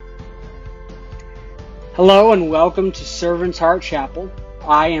Hello and welcome to Servant's Heart Chapel.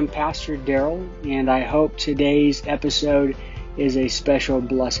 I am Pastor Daryl, and I hope today's episode is a special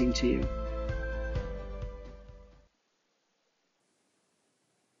blessing to you.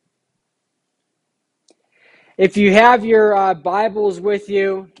 If you have your Bibles with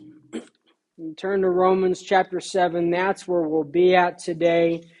you, turn to Romans chapter 7. That's where we'll be at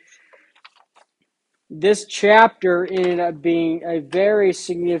today. This chapter ended up being a very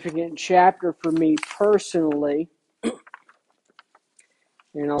significant chapter for me personally,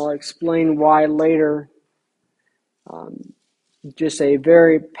 and I'll explain why later. Just a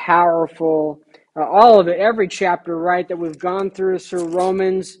very powerful, all of it, every chapter, right, that we've gone through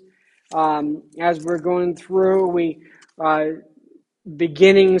Romans. As we're going through, we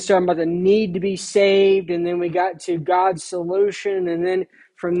beginning talking about the need to be saved, and then we got to God's solution, and then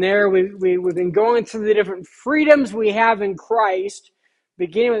from there we've been going through the different freedoms we have in Christ,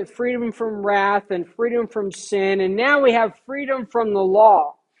 beginning with freedom from wrath and freedom from sin, and now we have freedom from the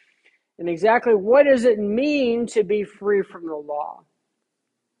law. And exactly what does it mean to be free from the law?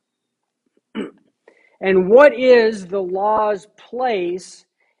 And what is the law's place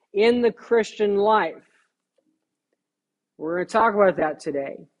in the Christian life? We're going to talk about that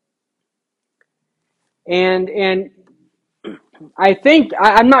today. And I think,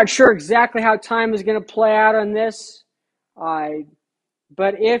 I'm not sure exactly how time is going to play out on this,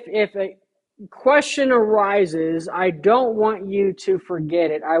 but if a question arises, I don't want you to forget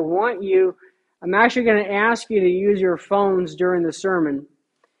it. I'm actually going to ask you to use your phones during the sermon.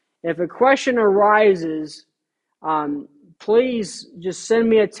 If a question arises, please just send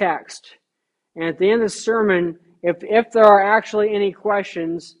me a text. And at the end of the sermon, if there are actually any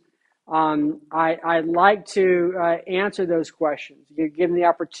questions, I'd like to answer those questions. You give them the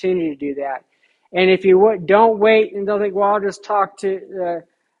opportunity to do that. And if you don't wait and don't think, well, I'll just talk to,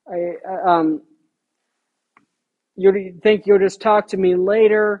 you'll just talk to me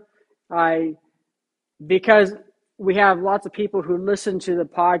later, because we have lots of people who listen to the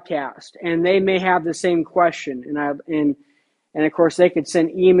podcast, and they may have the same question, and of course they could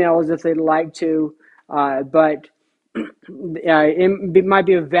send emails if they'd like to, but it might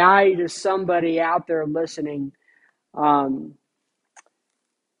be of value to somebody out there listening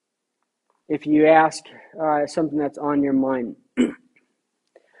if you ask something that's on your mind.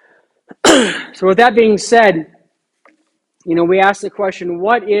 So with that being said, we ask the question,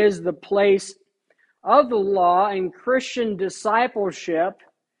 what is the place of the law in Christian discipleship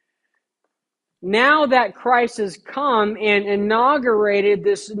now that Christ has come and inaugurated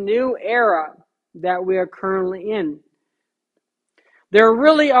this new era that we are currently in? There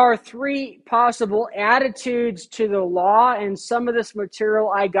really are three possible attitudes to the law, and some of this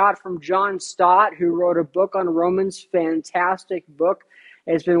material I got from John Stott, who wrote a book on Romans, fantastic book.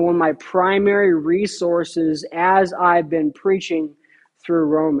 It's been one of my primary resources as I've been preaching through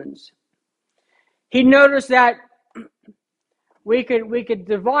Romans. He noticed that we could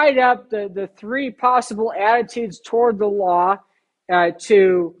divide up the three possible attitudes toward the law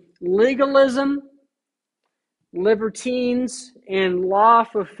to legalism, libertines, and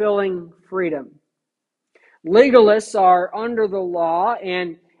law-fulfilling freedom. Legalists are under the law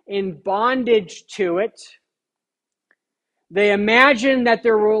and in bondage to it. They imagine that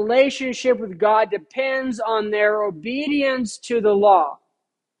their relationship with God depends on their obedience to the law.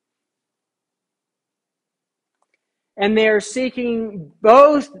 And they are seeking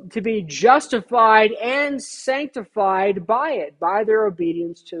both to be justified and sanctified by it, by their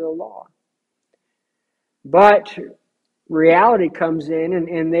obedience to the law. But reality comes in,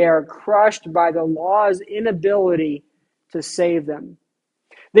 and they are crushed by the law's inability to save them.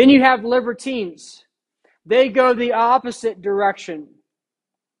 Then you have libertines. They go the opposite direction.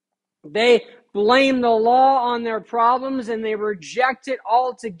 They blame the law on their problems, and they reject it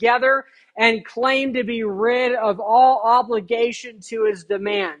altogether and claim to be rid of all obligation to his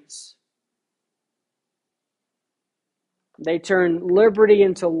demands. They turn liberty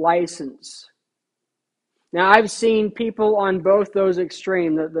into license. Now, I've seen people on both those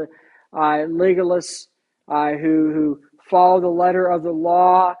extremes, the legalists who follow the letter of the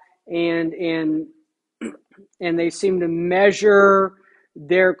law, and they seem to measure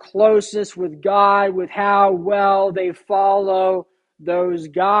their closeness with God with how well they follow those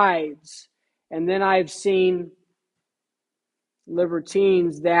guides. And then I've seen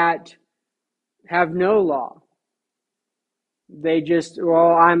libertines that have no law. They just,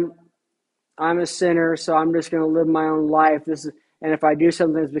 I'm a sinner, so I'm just going to live my own life. And if I do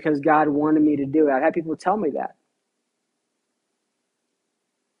something, it's because God wanted me to do it. I've had people tell me that.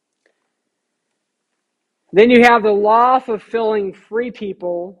 Then you have the law-fulfilling free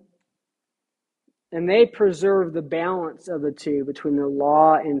people, And they preserve the balance of the two between the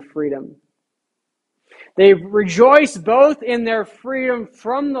law and freedom. They rejoice both in their freedom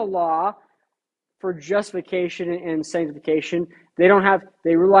from the law for justification and sanctification. They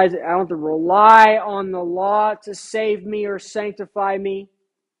realize that I don't have to rely on the law to save me or sanctify me.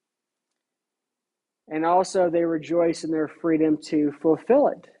 And also they rejoice in their freedom to fulfill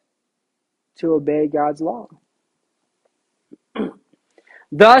it, to obey God's law.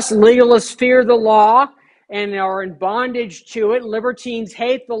 Thus, legalists fear the law and are in bondage to it. Libertines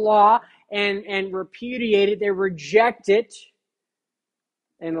hate the law and repudiate it. They reject it.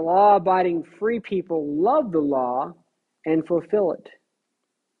 And law-abiding free people love the law and fulfill it.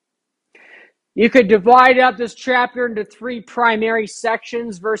 You could divide up this chapter into three primary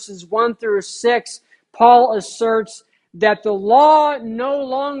sections. Verses 1 through 6, Paul asserts that the law no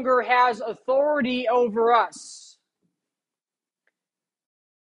longer has authority over us.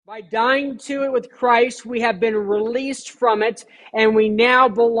 By dying to it with Christ, we have been released from it, and we now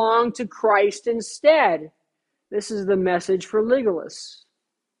belong to Christ instead. This is the message for legalists.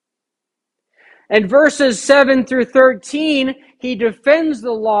 In verses 7 through 13, he defends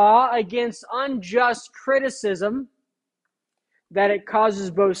the law against unjust criticism that it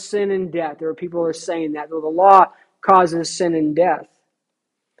causes both sin and death. There are people who are saying that, though the law causes sin and death.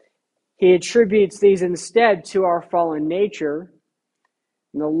 He attributes these instead to our fallen nature.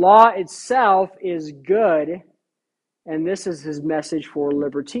 And the law itself is good, and this is his message for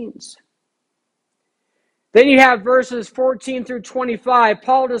libertines. Then you have verses 14 through 25.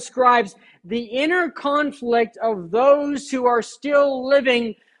 Paul describes the inner conflict of those who are still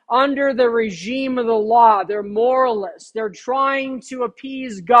living under the regime of the law. They're moralists. They're trying to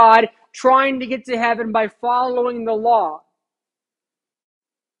appease God, trying to get to heaven by following the law.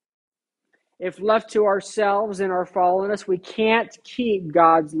 If left to ourselves and our fallenness, we can't keep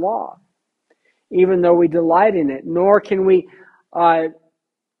God's law, even though we delight in it, nor can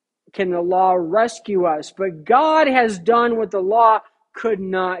the law rescue us. But God has done what the law could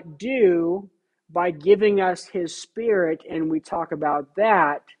not do by giving us his Spirit, and we talk about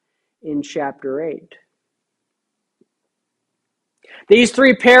that in chapter 8. These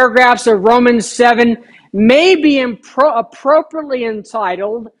three paragraphs of Romans 7 may be appropriately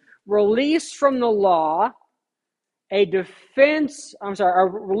entitled Release from the Law, a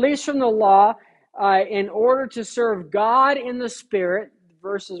release from the law in order to serve God in the Spirit,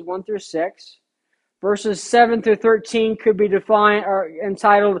 verses 1 through 6. Verses 7 through 13 could be defined or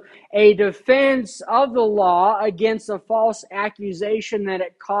entitled A Defense of the Law Against a False Accusation that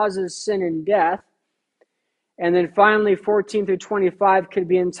it causes sin and death. And then finally, 14 through 25 could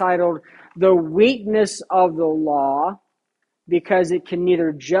be entitled The Weakness of the Law, because it can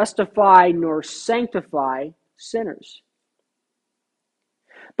neither justify nor sanctify sinners.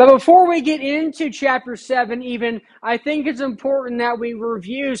 But before we get into chapter 7 even, I think it's important that we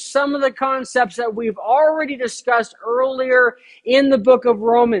review some of the concepts that we've already discussed earlier in the book of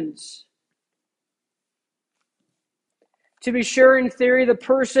Romans. To be sure, in theory, the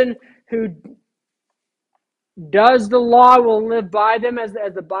person who does the law will live by them, as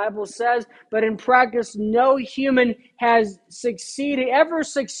the Bible says, but in practice, no human has ever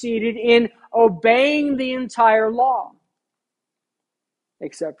succeeded in obeying the entire law,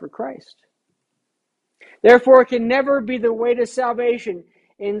 except for Christ. Therefore, it can never be the way to salvation.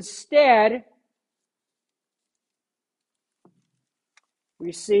 Instead,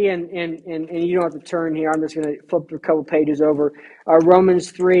 we see, and you don't have to turn here, I'm just going to flip a couple pages over. Romans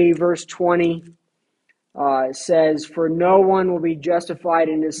 3, verse 20 says, For no one will be justified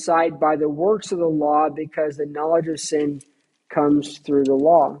in his sight by the works of the law, because the knowledge of sin comes through the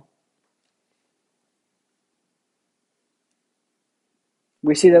law.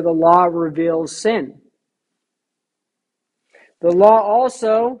 We see that the law reveals sin. The law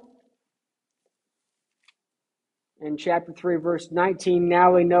also, in chapter 3, verse 19,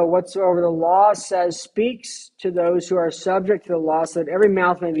 now we know whatsoever the law says speaks to those who are subject to the law, so that every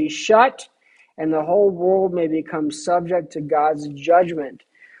mouth may be shut and the whole world may become subject to God's judgment.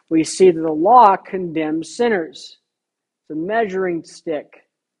 We see that the law condemns sinners. It's a measuring stick.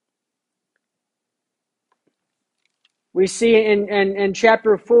 We see in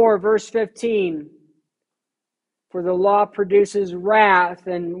chapter 4, verse 15, for the law produces wrath,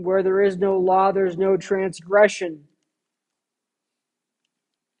 and where there is no law, there's no transgression.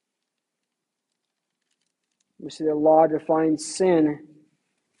 We see the law defines sin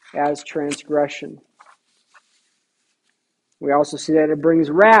as transgression. We also see that it brings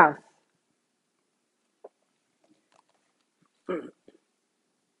wrath.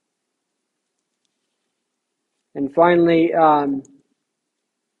 And finally,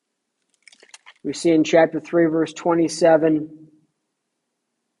 We see in chapter 3, verse 27,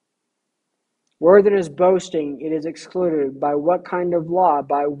 where there is boasting, it is excluded. By what kind of law?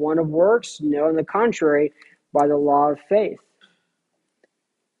 By one of works? No, on the contrary, by the law of faith.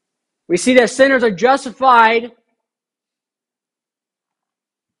 We see that sinners are justified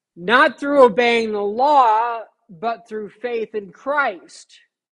not through obeying the law, but through faith in Christ.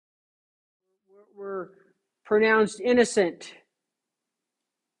 We're pronounced innocent.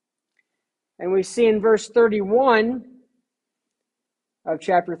 And we see in verse 31 of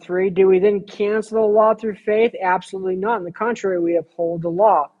chapter 3, do we then cancel the law through faith? Absolutely not. On the contrary, we uphold the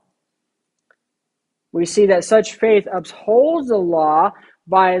law. We see that such faith upholds the law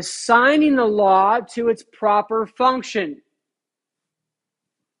by assigning the law to its proper function.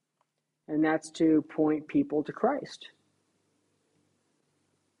 And that's to point people to Christ.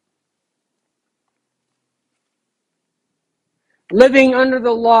 Living under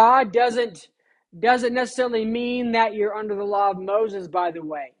the law doesn't necessarily mean that you're under the law of Moses, by the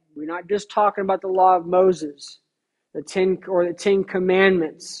way. We're not just talking about the law of Moses, the Ten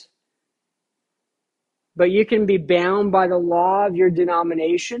Commandments. But you can be bound by the law of your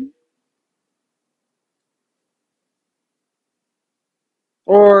denomination,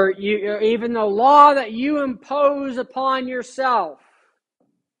 or even the law that you impose upon yourself.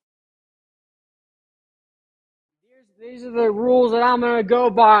 These are the rules that I'm going to go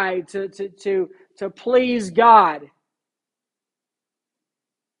by to please God.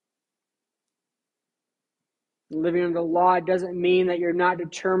 Living under the law doesn't mean that you're not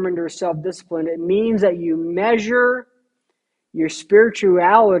determined or self-disciplined. It means that you measure your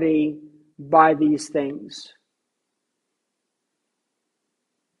spirituality by these things.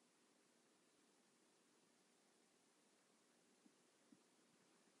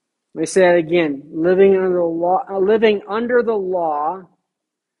 Let me say that again. Living under the law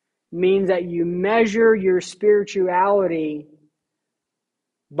means that you measure your spirituality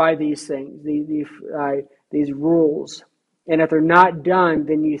by these things, these rules. And if they're not done,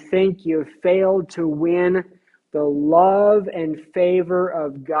 then you think you have failed to win the love and favor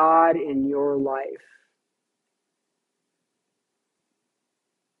of God in your life.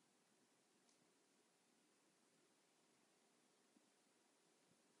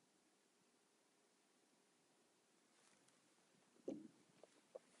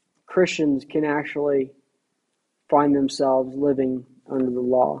 Christians can actually find themselves living under the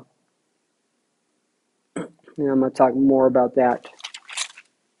law. And I'm going to talk more about that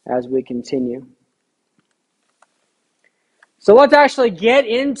as we continue. So let's actually get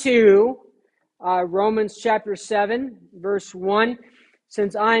into Romans chapter 7, verse 1.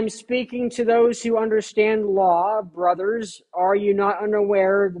 Since I am speaking to those who understand law, brothers, are you not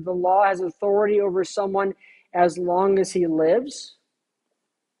unaware that the law has authority over someone as long as he lives?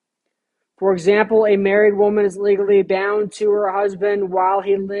 For example, a married woman is legally bound to her husband while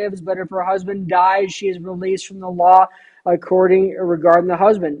he lives, but if her husband dies, she is released from the law regarding the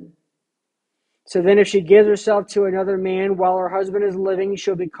husband. So then if she gives herself to another man while her husband is living,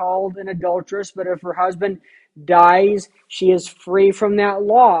 she'll be called an adulteress. But if her husband dies, she is free from that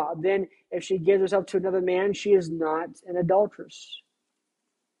law. Then if she gives herself to another man, she is not an adulteress.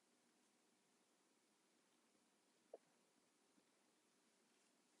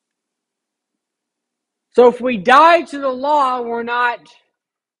 So if we die to the law, we're not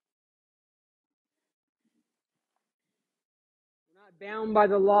bound by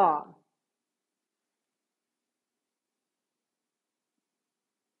the law.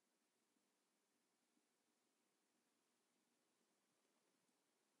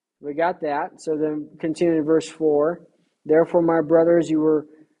 We got that. So then continue in verse 4. Therefore, my brothers, you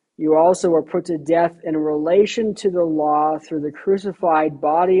also were put to death in relation to the law through the crucified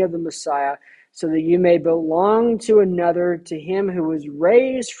body of the Messiah, so that you may belong to another, to him who was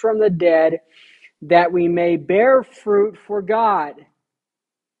raised from the dead, that we may bear fruit for God.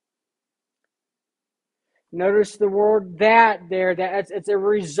 Notice the word "that" there. It's a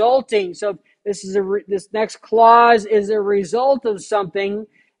resulting. So this next clause is a result of something.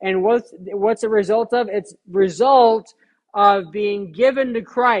 And what's a result of? It's result of being given to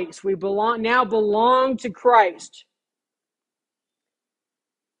Christ. We now belong to Christ,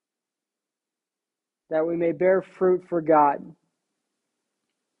 that we may bear fruit for God.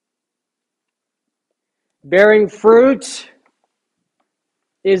 Bearing fruit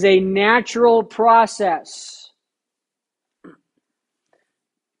is a natural process.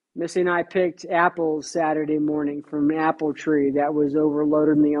 Missy and I picked apples Saturday morning from an apple tree that was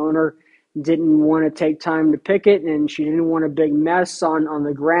overloaded, and the owner didn't want to take time to pick it, and she didn't want a big mess on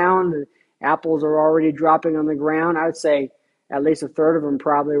the ground. The apples are already dropping on the ground. I would say At least a third of them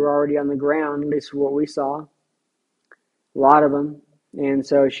probably were already on the ground, at least what we saw. A lot of them. And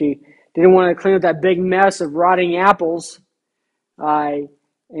so she didn't want to clean up that big mess of rotting apples.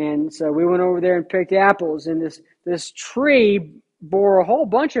 And so we went over there and picked apples. And this tree bore a whole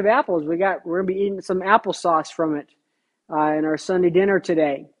bunch of apples. We're going to be eating some applesauce from it in our Sunday dinner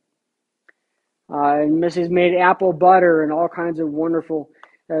today. And Mrs. made apple butter and all kinds of wonderful.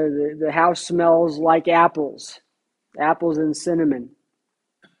 The house smells like apples and cinnamon.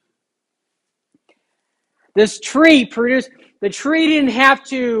 This tree produced. The tree didn't have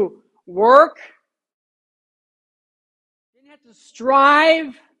to work. Didn't have to strive.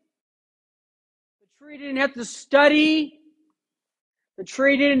 The tree didn't have to study. The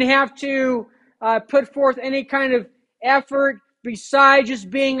tree didn't have to put forth any kind of effort besides just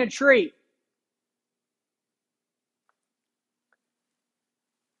being a tree.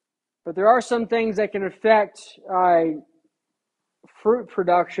 But there are some things that can affect fruit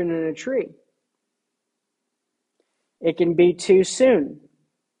production in a tree. It can be too soon.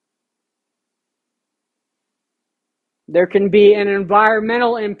 There can be an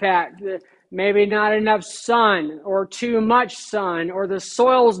environmental impact. Maybe not enough sun, or too much sun, or the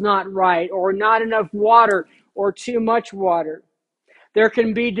soil's not right, or not enough water, or too much water. There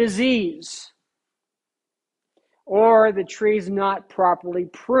can be disease. Or the tree's not properly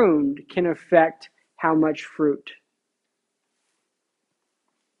pruned can affect how much fruit.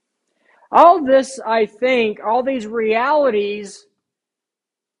 All this, I think, all these realities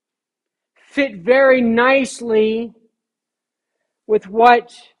fit very nicely with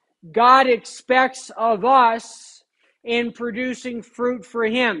what God expects of us in producing fruit for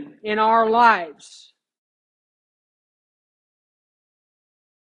Him in our lives.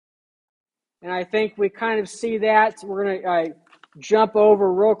 And I think we kind of see that. We're going to jump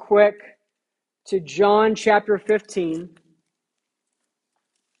over real quick to John chapter 15.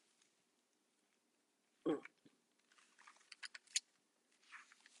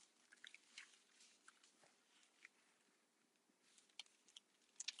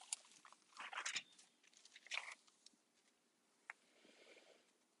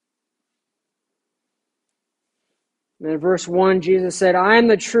 And in verse 1, Jesus said, I am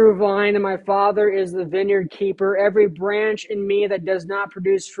the true vine, and my Father is the vineyard keeper. Every branch in me that does not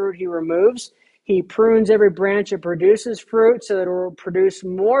produce fruit, He removes. He prunes every branch that produces fruit so that it will produce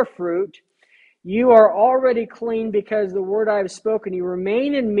more fruit. You are already clean because the word I have spoken. You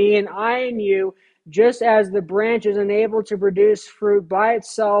remain in me, and I in you, just as the branch is unable to produce fruit by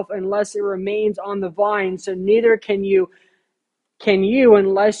itself unless it remains on the vine, so neither can you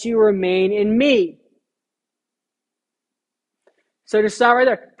unless you remain in me. So to start right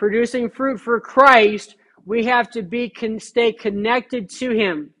there, producing fruit for Christ, we have to stay connected to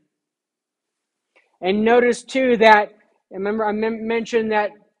Him. And notice too that, remember I mentioned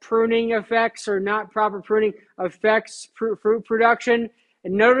that pruning effects, or not proper pruning, affects fruit production.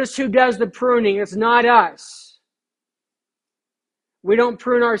 And notice who does the pruning. It's not us. We don't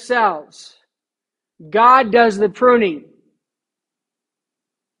prune ourselves. God does the pruning.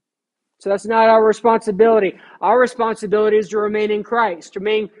 So that's not our responsibility. Our responsibility is to remain in Christ, to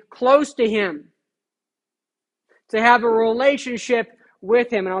remain close to Him, to have a relationship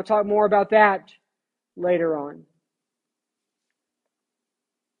with Him. And I'll talk more about that later on.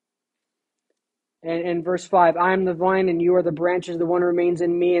 And in verse 5, I am the vine and you are the branches. The one who remains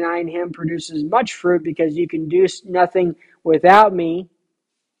in me and I in him produces much fruit, because you can do nothing without me.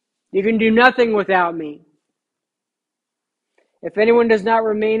 You can do nothing without me. If anyone does not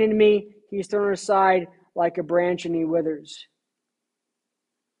remain in me, he's thrown aside like a branch and he withers.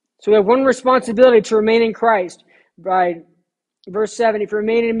 So we have one responsibility, to remain in Christ. By verse 7, if you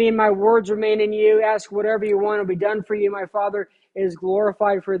remain in me and my words remain in you, ask whatever you want, it will be done for you. My Father is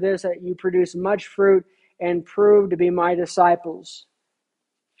glorified for this, that you produce much fruit and prove to be my disciples.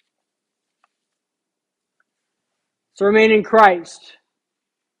 So remain in Christ.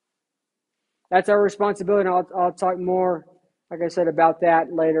 That's our responsibility, and I'll talk more, like I said, about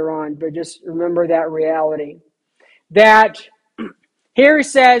that later on. But just remember that reality. That here he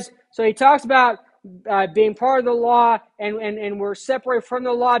says, so he talks about being part of the law, and we're separated from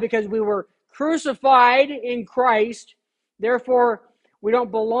the law because we were crucified in Christ. Therefore, we don't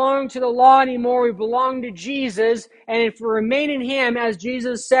belong to the law anymore. We belong to Jesus. And if we remain in Him, as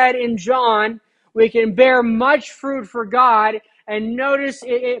Jesus said in John, we can bear much fruit for God. And notice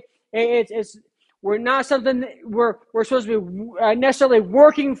it's we're not something that we're supposed to be necessarily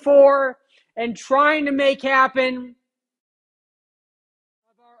working for and trying to make happen.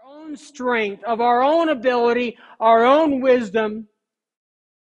 Of our own strength, of our own ability, our own wisdom.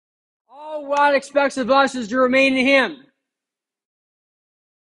 All God expects of us is to remain in Him.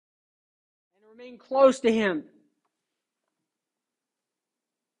 Remain close to Him.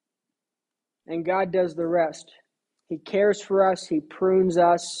 And God does the rest. He cares for us. He prunes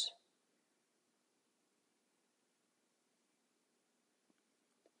us.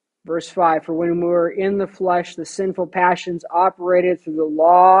 Verse 5, for when we were in the flesh, the sinful passions operated through the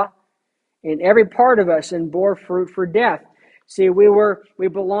law in every part of us and bore fruit for death. See, we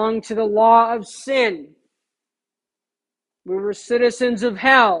belonged to the law of sin. We were citizens of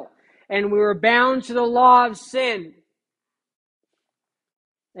hell, and we were bound to the law of sin.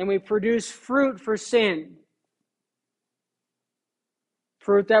 And we produced fruit for sin.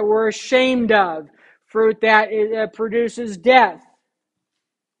 Fruit that we're ashamed of. Fruit that produces death.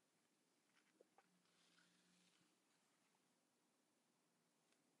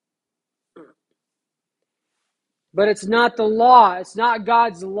 But it's not the law. It's not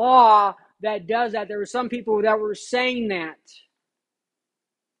God's law that does that. There were some people that were saying that.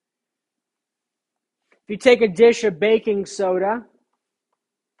 If you take a dish of baking soda,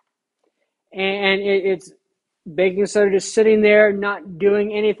 and it's baking soda just sitting there, not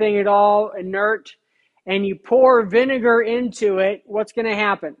doing anything at all, inert, and you pour vinegar into it, what's going to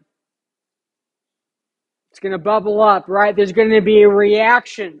happen? It's going to bubble up, right? There's going to be a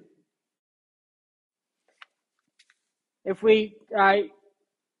reaction. If we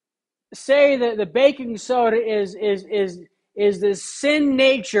say that the baking soda is the sin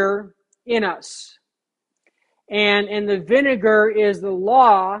nature in us, and the vinegar is the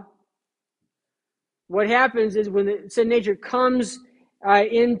law, what happens is when the sin nature comes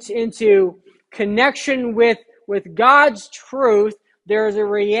into connection with God's truth, there is a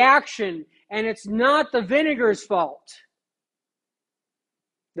reaction, and it's not the vinegar's fault.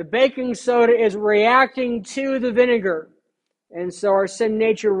 The baking soda is reacting to the vinegar. And so our sin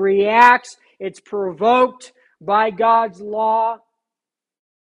nature reacts. It's provoked by God's law.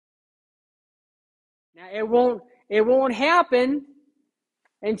 Now it won't happen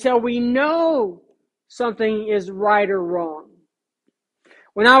until we know something is right or wrong.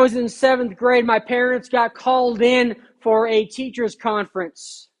 When I was in 7th grade, my parents got called in for a teacher's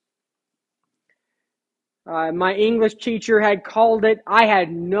conference. My English teacher had called it. I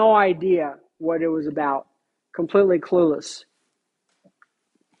had no idea what it was about. Completely clueless.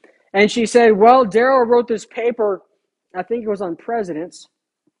 And she said, well, Daryl wrote this paper, I think it was on presidents.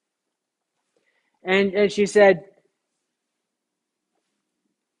 And she said,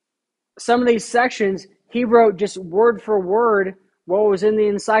 some of these sections, he wrote just word for word what was in the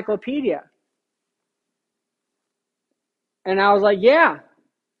encyclopedia. And I was like, yeah.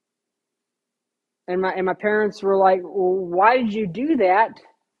 And my parents were like, well, why did you do that?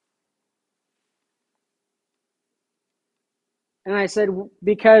 And I said,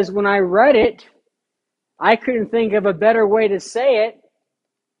 because when I read it, I couldn't think of a better way to say it.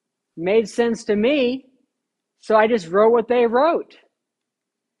 Made sense to me. So I just wrote what they wrote.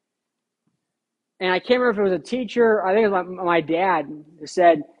 And I can't remember if it was a teacher, I think it was my dad, who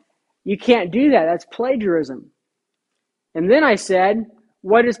said, you can't do that. That's plagiarism. And then I said,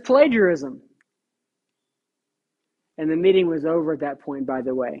 what is plagiarism? And the meeting was over at that point, by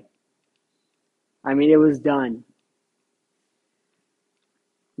the way. I mean, it was done.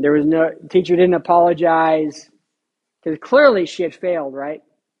 There was no, teacher didn't apologize, because clearly she had failed, right?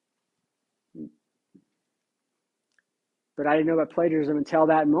 But I didn't know about plagiarism until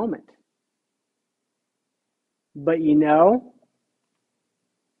that moment. But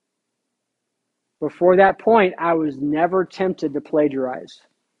before that point, I was never tempted to plagiarize.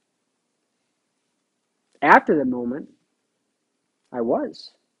 After the moment, I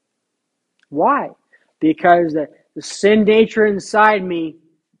was. Why? Because the sin nature inside me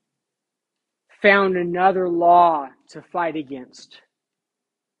found another law to fight against.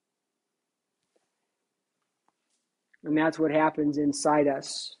 And that's what happens inside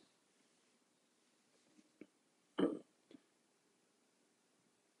us.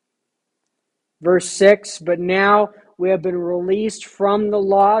 Verse 6, but now we have been released from the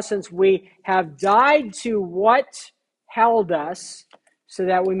law, since we have died to what held us, so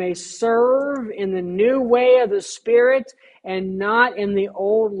that we may serve in the new way of the Spirit and not in the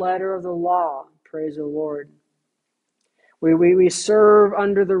old letter of the law. Praise the Lord. We serve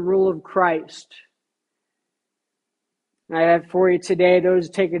under the rule of Christ. I have for you today, those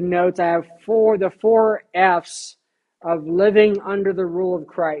taking notes, I have the 4 F's of living under the rule of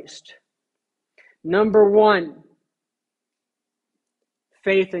Christ. Number 1,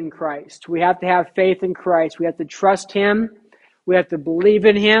 faith in Christ. We have to have faith in Christ. We have to trust Him. We have to believe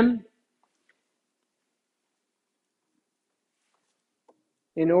in Him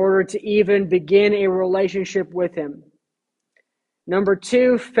in order to even begin a relationship with Him. Number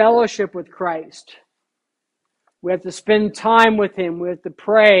 2, fellowship with Christ. We have to spend time with Him. We have to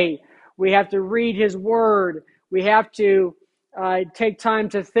pray. We have to read His Word. We have to take time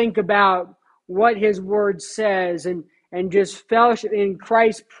to think about what His Word says and just fellowship in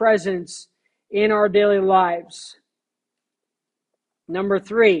Christ's presence in our daily lives. Number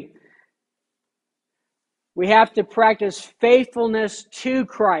 3, we have to practice faithfulness to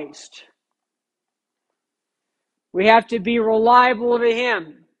Christ. We have to be reliable to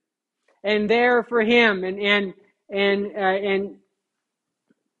Him and there for Him and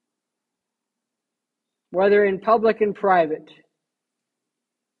whether in public and private.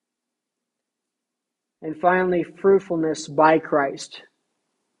 And finally, fruitfulness by Christ.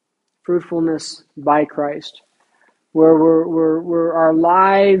 Fruitfulness by Christ. Where our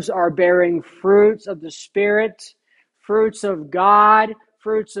lives are bearing fruits of the Spirit, fruits of God,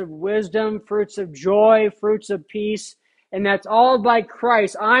 fruits of wisdom, fruits of joy, fruits of peace. And that's all by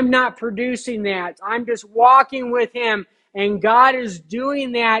Christ. I'm not producing that. I'm just walking with Him. And God is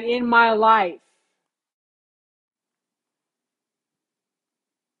doing that in my life.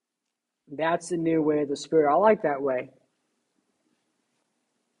 That's the new way of the Spirit. I like that way.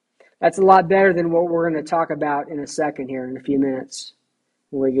 That's a lot better than what we're going to talk about in a second here in a few minutes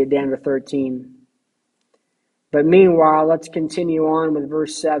when we get down to 13. But meanwhile, let's continue on with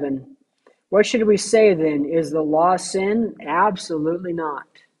verse 7. What should we say then? Is the law sin? Absolutely not.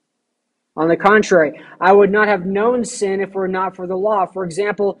 On the contrary, I would not have known sin if it were not for the law. For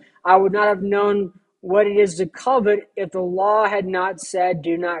example, I would not have known what it is to covet if the law had not said,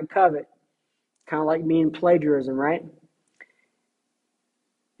 do not covet. Kind of like me in plagiarism, right?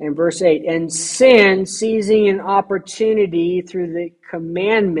 And verse 8, and sin, seizing an opportunity through the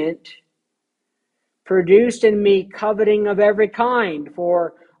commandment, produced in me coveting of every kind,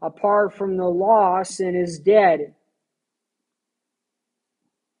 for apart from the law, sin is dead.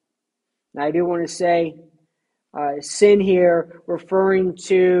 Now, I do want to say sin here referring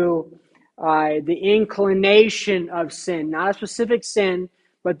to the inclination of sin, not a specific sin,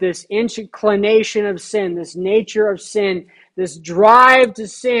 but this inclination of sin, this nature of sin, this drive to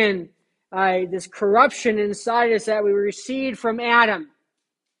sin, this corruption inside us that we received from Adam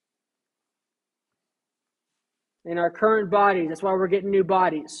in our current bodies. That's why we're getting new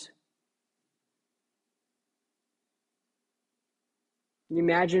bodies. Can you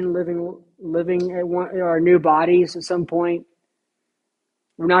imagine living our new bodies at some point?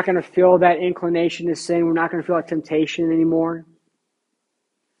 We're not going to feel that inclination to sin. We're not going to feel that temptation anymore.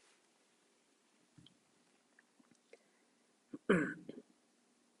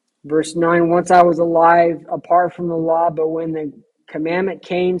 Verse 9, once I was alive apart from the law, but when the commandment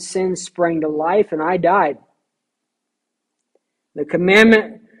came, sin sprang to life and I died. The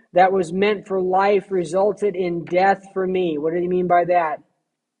commandment that was meant for life resulted in death for me. What did he mean by that?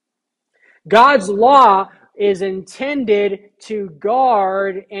 God's law is intended to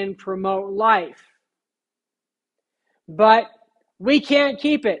guard and promote life. But we can't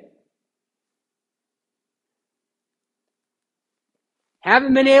keep it.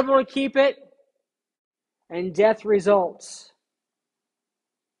 Haven't been able to keep it, and death results.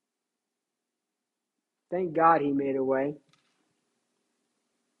 Thank God He made a way.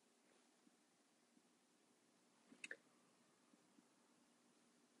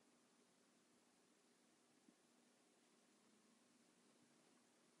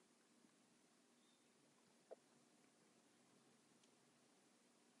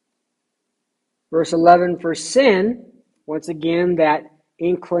 Verse 11, for sin, once again, that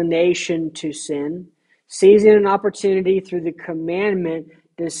inclination to sin, seizing an opportunity through the commandment,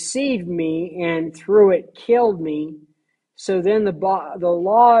 deceived me, and through it killed me. So then the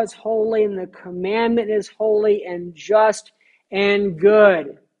law is holy, and the commandment is holy and just and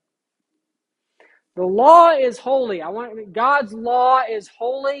good. The law is holy. God's law is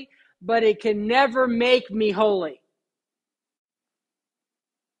holy, but it can never make me holy.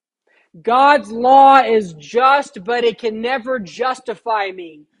 God's law is just, but it can never justify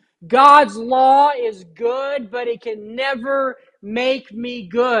me. God's law is good, but it can never make me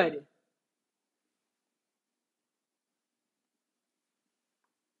good.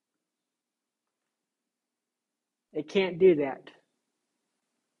 It can't do that.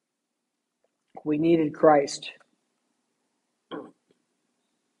 We needed Christ.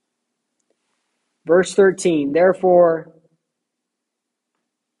 Verse 13, therefore,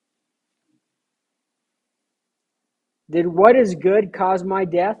 did what is good cause my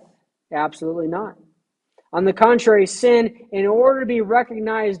death? Absolutely not. On the contrary, sin, in order to be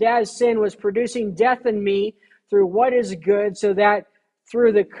recognized as sin, was producing death in me through what is good, so that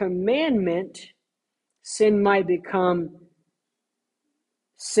through the commandment, sin might become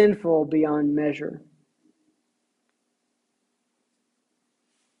sinful beyond measure.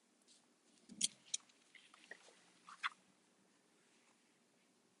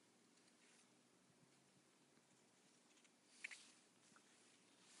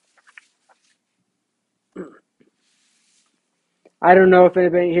 I don't know if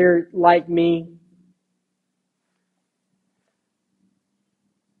anybody here like me,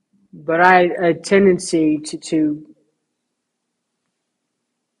 but I had a tendency to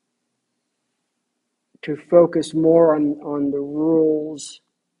focus more on the rules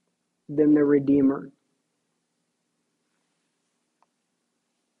than the Redeemer.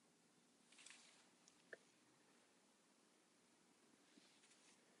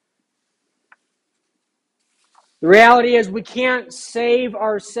 The reality is we can't save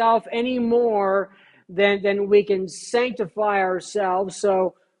ourselves any more than we can sanctify ourselves.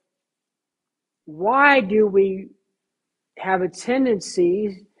 So why do we have a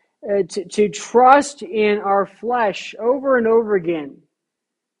tendency to trust in our flesh over and over again?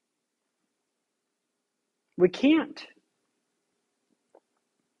 We can't.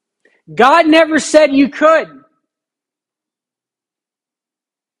 God never said you could.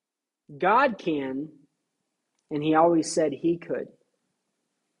 God can, and He always said He could.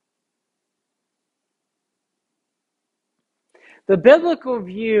 The biblical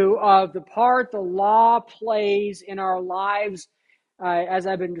view of the part the law plays in our lives, as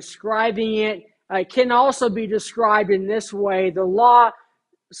I've been describing it, can also be described in this way. The law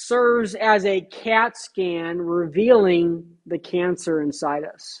serves as a CAT scan revealing the cancer inside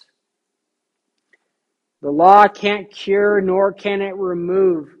us. The law can't cure nor can it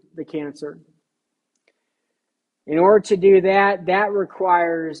remove the cancer. In order to do that, that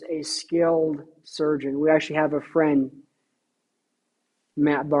requires a skilled surgeon. We actually have a friend,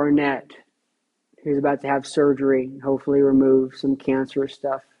 Matt Barnett, who's about to have surgery, hopefully remove some cancerous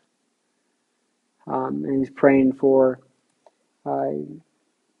stuff. And he's praying for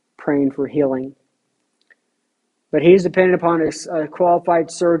healing. But he's dependent upon a qualified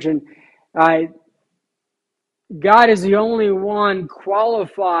surgeon. God is the only one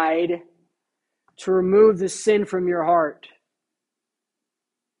qualified to remove the sin from your heart.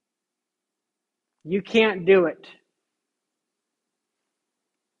 You can't do it.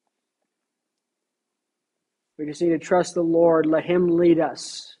 We just need to trust the Lord. Let Him lead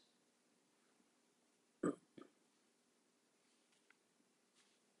us.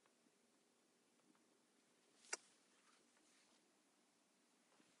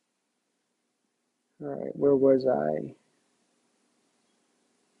 All right, where was I?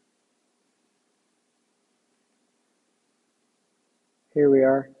 Here we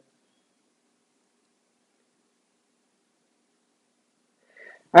are.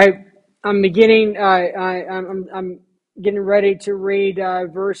 I'm beginning. I'm getting ready to read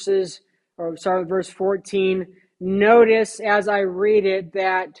verse 14. Notice as I read it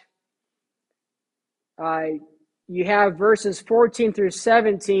that you have verses 14 through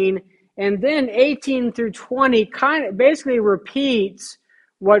 17, and then 18 through 20 kind of basically repeats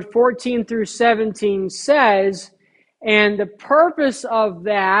what 14 through 17 says, and the purpose of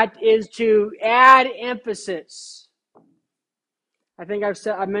that is to add emphasis. I think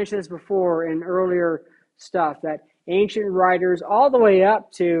I've mentioned this before in earlier stuff, that ancient writers all the way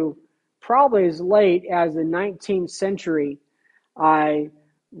up to probably as late as the 19th century,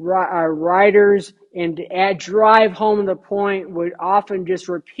 writers, and to drive home the point, would often just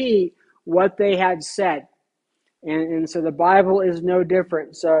repeat what they had said. And so the Bible is no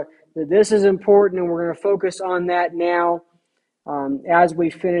different. So this is important, and we're going to focus on that now as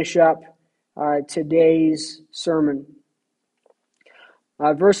we finish up today's sermon.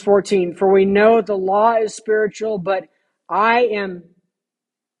 Verse 14, for we know the law is spiritual, but I am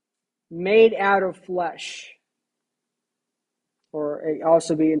made out of flesh. Or it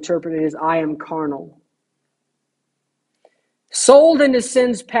also be interpreted as I am carnal. Sold into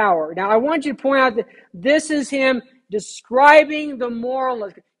sin's power. Now I want you to point out that this is him describing the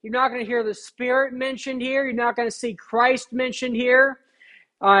moralist. You're not going to hear the Spirit mentioned here. You're not going to see Christ mentioned here.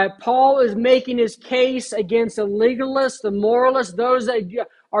 Paul is making his case against the legalists, the moralists, those that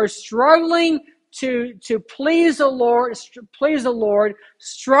are struggling to please the Lord,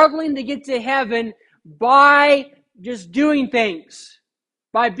 struggling to get to heaven by just doing things,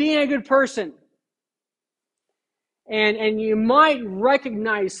 by being a good person. And you might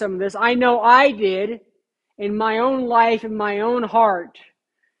recognize some of this. I know I did in my own life, in my own heart.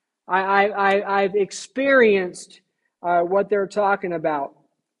 I've experienced what they're talking about,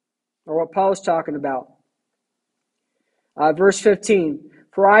 or what Paul's talking about. Verse 15,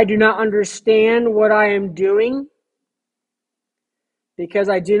 for I do not understand what I am doing. because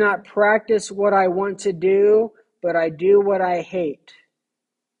I do not practice what I want to do, but I do what I hate.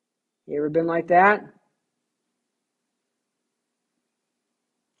 You ever been like that?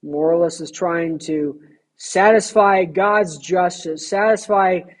 Moralist is trying to satisfy God's justice,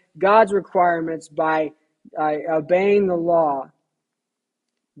 satisfy God's requirements by obeying the law,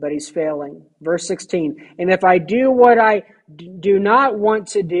 but he's failing. Verse 16, and if I do what I do not want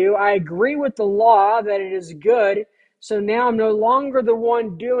to do, I agree with the law that it is good. So now I'm no longer the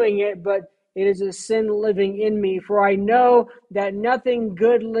one doing it, but it is a sin living in me. For I know that nothing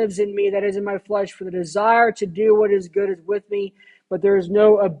good lives in me, that is in my flesh. For the desire to do what is good is with me, but there is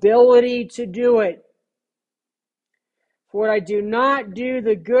no ability to do it. For I do not do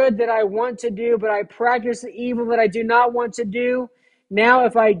the good that I want to do, but I practice the evil that I do not want to do. Now,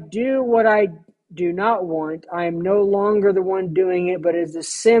 if I do what I do not want, I am no longer the one doing it, but it is the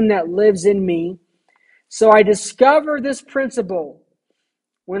sin that lives in me. So I discover this principle.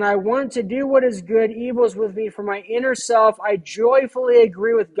 When I want to do what is good, evil is with me. For my inner self, I joyfully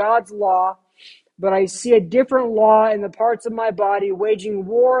agree with God's law, but I see a different law in the parts of my body, waging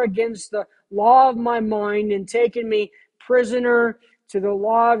war against the law of my mind and taking me prisoner to the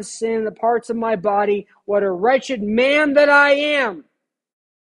law of sin, the parts of my body. What a wretched man that I am!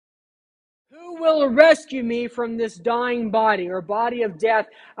 Who will rescue me from this dying body or body of death?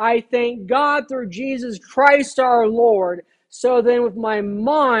 I thank God through Jesus Christ our Lord. So then with my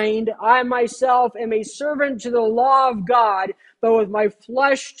mind, I myself am a servant to the law of God, but with my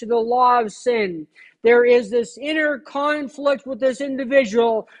flesh to the law of sin. There is this inner conflict with this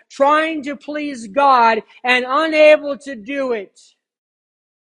individual trying to please God and unable to do it.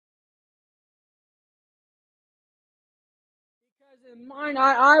 In mind,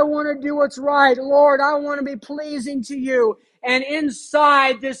 I want to do what's right. Lord, I want to be pleasing to you. And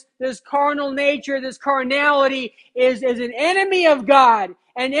inside this carnal nature, this carnality is an enemy of God,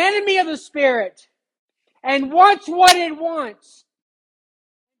 an enemy of the Spirit, and wants what it wants.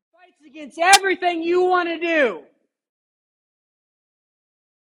 It fights against everything you want to do.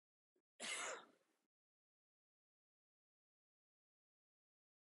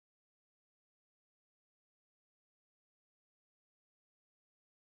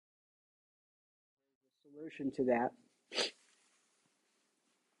 Solution to that.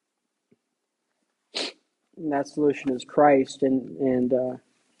 And that solution is Christ, and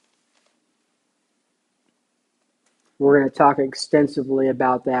we're going to talk extensively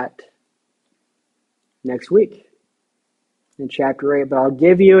about that next week in chapter 8. But I'll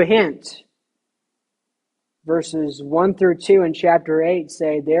give you a hint. Verses 1 through 2 in chapter 8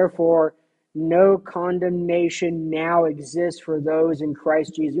 say, therefore, no condemnation now exists for those in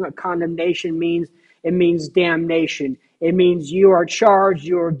Christ Jesus. You know what condemnation means? It means damnation. It means you are charged,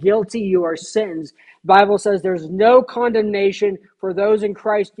 you are guilty, you are sentenced. The Bible says there's no condemnation for those in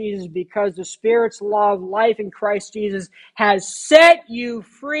Christ Jesus because the Spirit's law of life in Christ Jesus has set you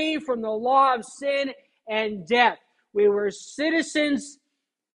free from the law of sin and death. We were citizens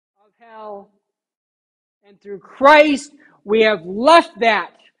of hell, and through Christ, we have left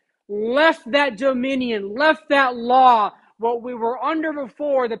that dominion, left that law, what we were under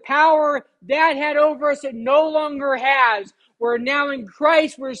before, the power that had over us, it no longer has. We're now in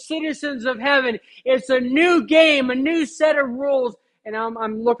Christ, we're citizens of heaven. It's a new game, a new set of rules, and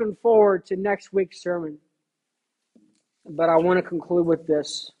I'm looking forward to next week's sermon. But I want to conclude with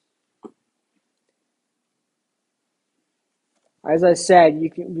this. As I said, we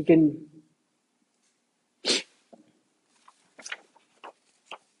can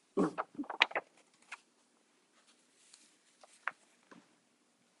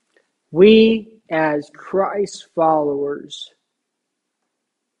we, as Christ followers,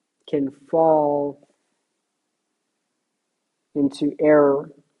 can fall into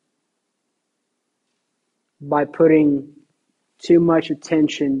error by putting too much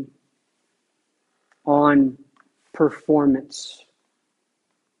attention on performance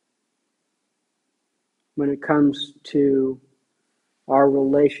when it comes to our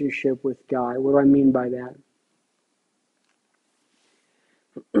relationship with God. What do I mean by that?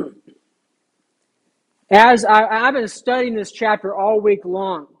 As I've been studying this chapter all week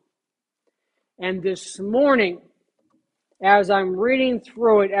long, and this morning, as I'm reading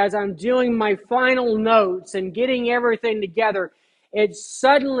through it, as I'm doing my final notes and getting everything together, it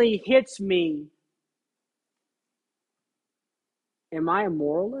suddenly hits me. Am I a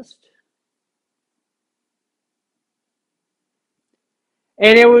moralist?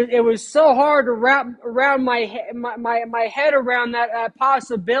 And it was so hard to wrap around my head around that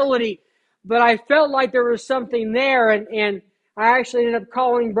possibility, but I felt like there was something there, and I actually ended up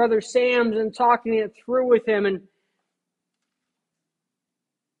calling Brother Sams and talking it through with him, and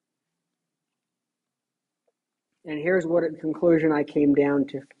And here's what a conclusion I came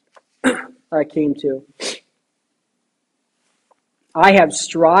to. I have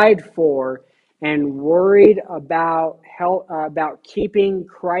strived for and worried about keeping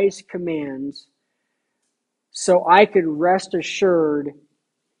Christ's commands so I could rest assured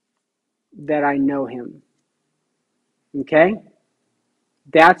that I know him. Okay?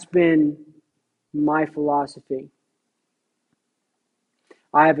 That's been my philosophy.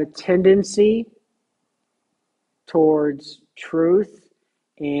 I have a tendency towards truth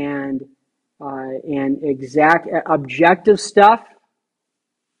and exact objective stuff,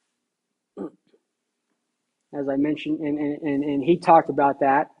 as I mentioned, and he talked about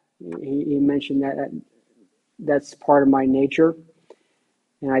that. He mentioned that that's part of my nature,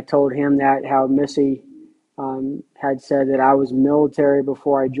 and I told him that how Missy had said that I was military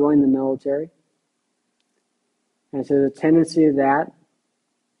before I joined the military, and so there's a tendency of that,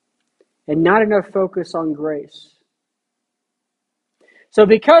 and not enough focus on grace. So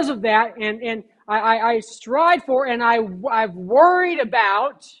because of that, and I strive for, and I've worried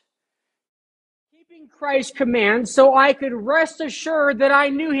about keeping Christ's commands so I could rest assured that I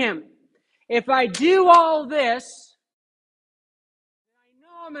knew him. If I do all this, I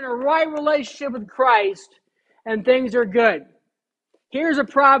know I'm in a right relationship with Christ and things are good. Here's a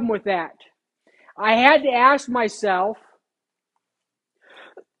problem with that. I had to ask myself,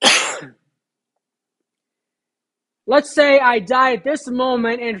 let's say I die at this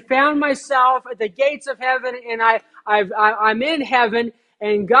moment and found myself at the gates of heaven, and I'm in heaven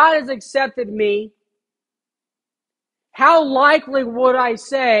and God has accepted me. How likely would I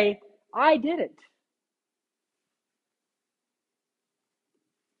say, I did it?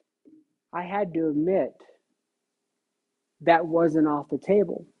 I had to admit that wasn't off the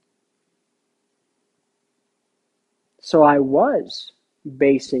table. So I was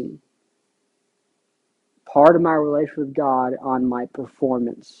basing part of my relationship with God on my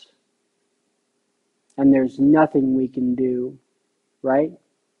performance. And there's nothing we can do, right?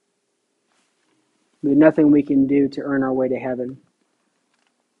 There's nothing we can do to earn our way to heaven.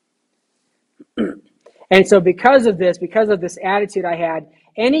 And so because of this attitude I had,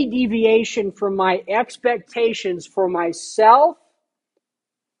 any deviation from my expectations for myself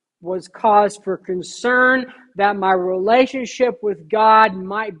was cause for concern that my relationship with God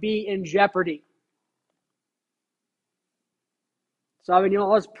might be in jeopardy. So I've been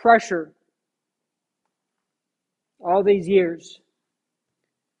all this pressure all these years.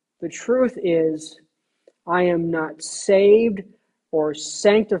 The truth is, I am not saved or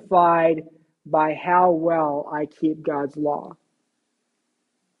sanctified by how well I keep God's law.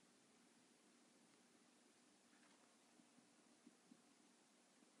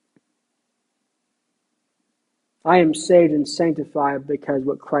 I am saved and sanctified because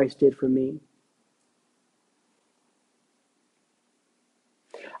what Christ did for me.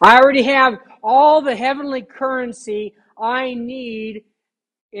 I already have all the heavenly currency I need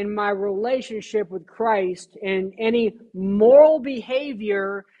in my relationship with Christ, and any moral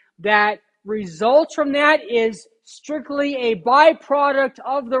behavior that results from that is strictly a byproduct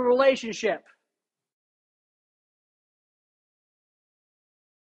of the relationship.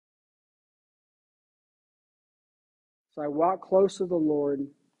 So I walk close to the Lord,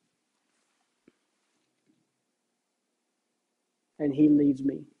 and he leads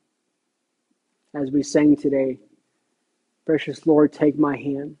me. As we sang today, precious Lord, take my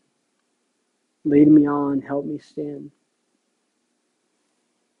hand. Lead me on, help me stand.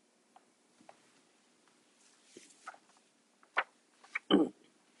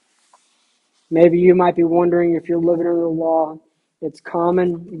 Maybe you might be wondering if you're living under the law. It's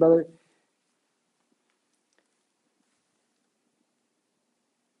common, brother.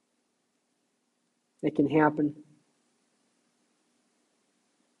 It can happen.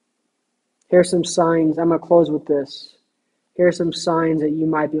 Here's some signs. I'm going to close with this. Here's some signs that you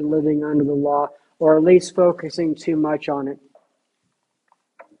might be living under the law, or at least focusing too much on it.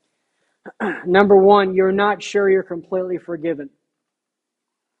 Number one, you're not sure you're completely forgiven.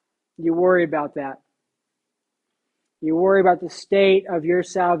 You worry about that. You worry about the state of your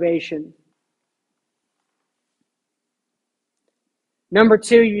salvation. Number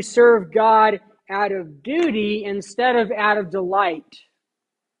two, you serve God out of duty instead of out of delight.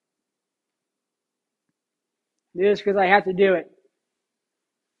 Do this because I have to do it.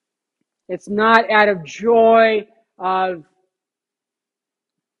 It's not out of joy of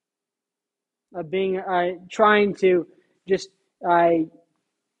being trying to just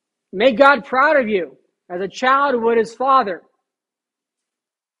make God proud of you as a child would his father.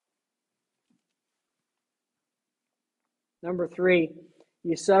 Number three,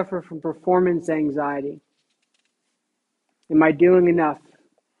 you suffer from performance anxiety. Am I doing enough?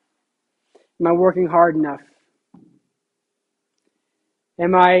 Am I working hard enough?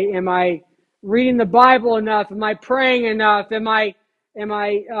 Am I reading the Bible enough? Am I praying enough? Did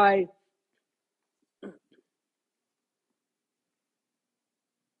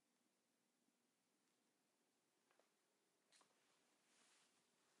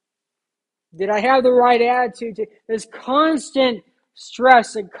I have the right attitude? This constant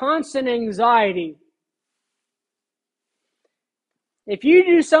stress and constant anxiety. If you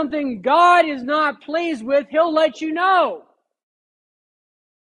do something God is not pleased with, He'll let you know.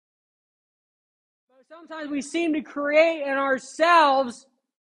 But sometimes we seem to create in ourselves.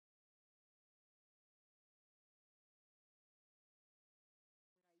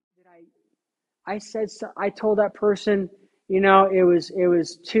 I told that person, it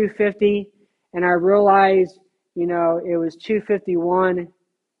was 250, and I realized, it was 251,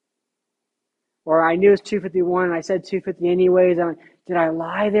 or I knew it was 251, and I said 250 anyways. Did I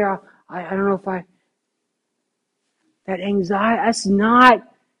lie there? I don't know if that anxiety, that's not,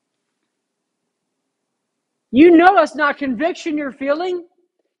 that's not conviction you're feeling,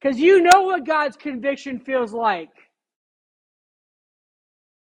 because you know what God's conviction feels like.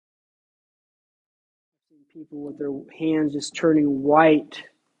 People with their hands just turning white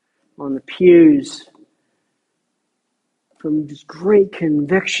on the pews from just great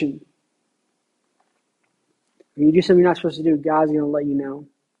conviction. When you do something you're not supposed to do, God's going to let you know.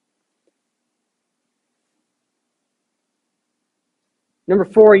 Number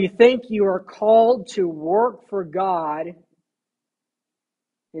 4, you think you are called to work for God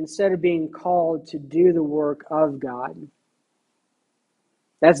instead of being called to do the work of God.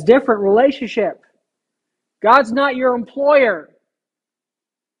 That's different relationship. God's not your employer.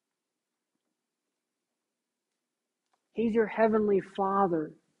 He's your heavenly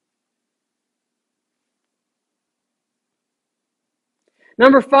Father.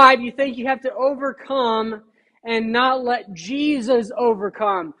 Number 5, you think you have to overcome and not let Jesus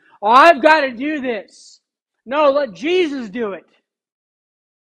overcome. Oh, I've got to do this. No, let Jesus do it.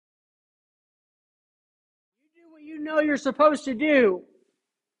 You do what you know you're supposed to do.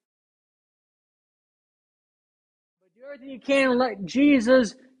 But do everything you can and let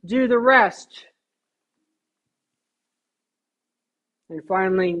Jesus do the rest. And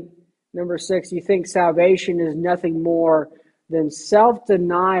finally, number 6, you think salvation is nothing more than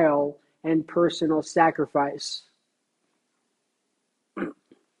self-denial and personal sacrifice. You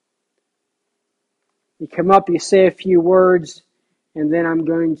come up, you say a few words, and then I'm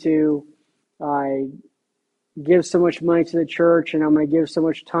going to give so much money to the church, and I'm going to give so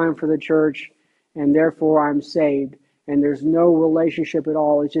much time for the church, and therefore I'm saved. And there's no relationship at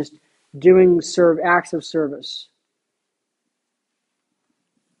all. It's just doing acts of service.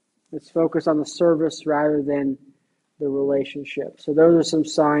 Let's focus on the service rather than the relationship. So those are some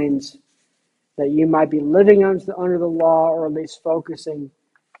signs that you might be living under the law, or at least focusing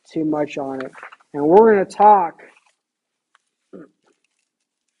too much on it. And we're going to talk,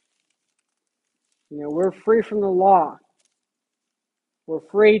 we're free from the law. We're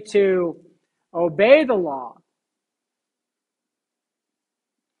free to obey the law.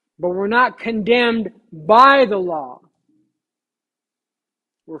 But we're not condemned by the law.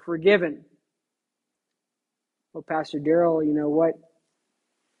 We're forgiven. Well, Pastor Darrell, you know what?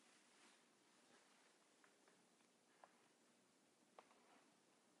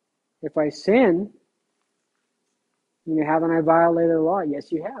 If I sin, haven't I violated the law?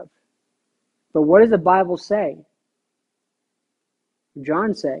 Yes, you have. But what does the Bible say?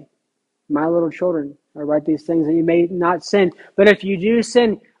 John say, my little children, I write these things that you may not sin. But if you do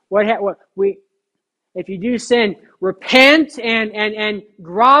sin, if you do sin, repent and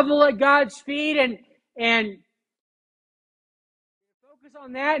grovel at God's feet and focus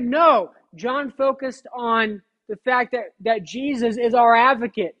on that? No. John focused on the fact that Jesus is our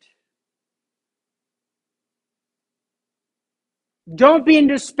advocate. Don't be in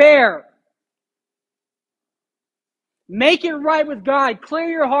despair. Make it right with God. Clear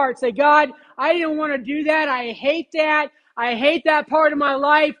your heart. Say, God, I didn't want to do that. I hate that. I hate that part of my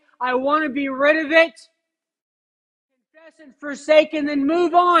life. I want to be rid of it. Confess and forsake, and then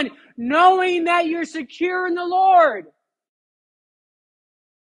move on, knowing that you're secure in the Lord.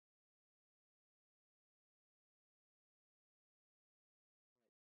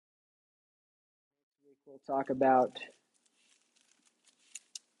 We'll talk about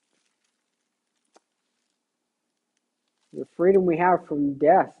the freedom we have from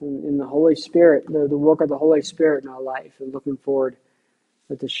death in the Holy Spirit, the work of the Holy Spirit in our life, and looking forward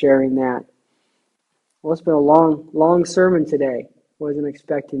to sharing that. Well, it's been a long sermon today. Wasn't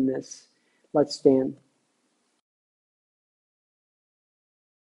expecting this. Let's stand.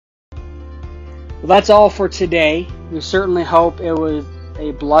 Well, that's all for today. We certainly hope it was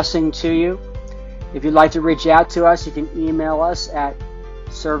a blessing to you. If you'd like to reach out to us, you can email us at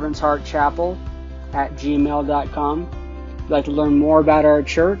servantsheartchapel@gmail.com. If you'd like to learn more about our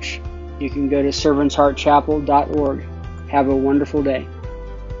church, you can go to servantsheartchapel.org. Have a wonderful day.